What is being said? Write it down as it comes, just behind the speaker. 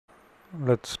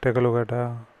let's take a look at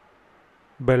a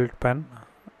belt pen.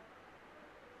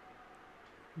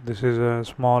 This is a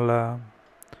small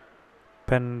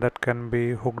pen that can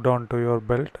be hooked onto your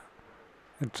belt.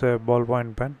 It's a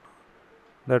ballpoint pen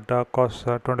that costs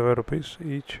 25 rupees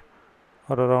each,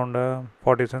 or around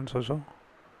 40 cents or so.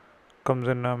 Comes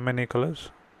in many colors,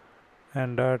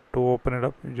 and to open it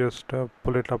up you just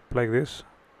pull it up like this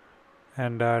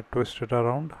and twist it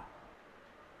around,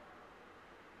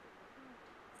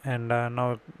 and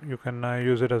now you can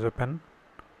use it as a pen,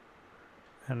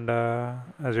 and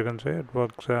as you can see it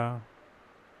works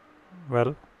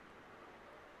well.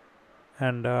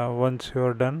 And once you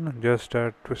are done, just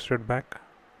twist it back.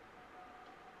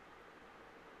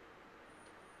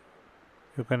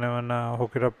 You can even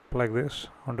hook it up like this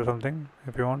onto something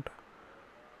if you want,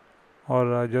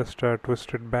 or just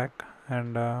twist it back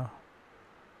and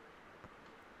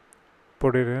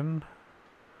put it in,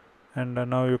 and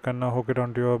now you can hook it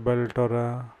onto your belt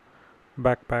or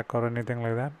backpack or anything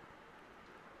like that.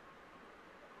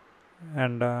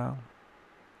 And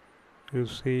you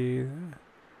see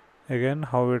again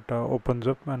how it opens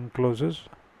up and closes.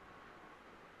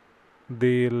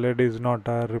 The lid is not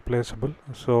replaceable,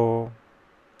 so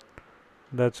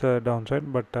that's a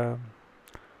downside, but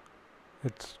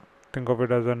it's think of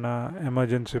it as an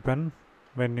emergency pen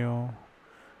when you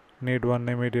need one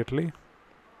immediately.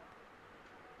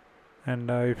 And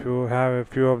if you have a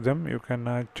few of them, you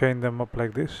can chain them up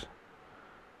like this.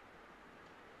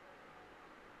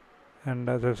 And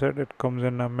as I said, it comes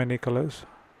in many colors,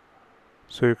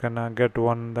 so you can get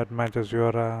one that matches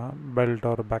your belt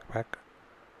or backpack.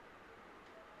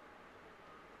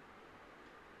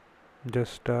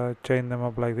 Just chain them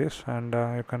up like this, and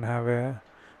you can have a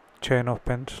chain of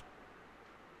pens.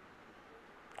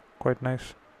 Quite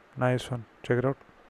nice one. Check it out.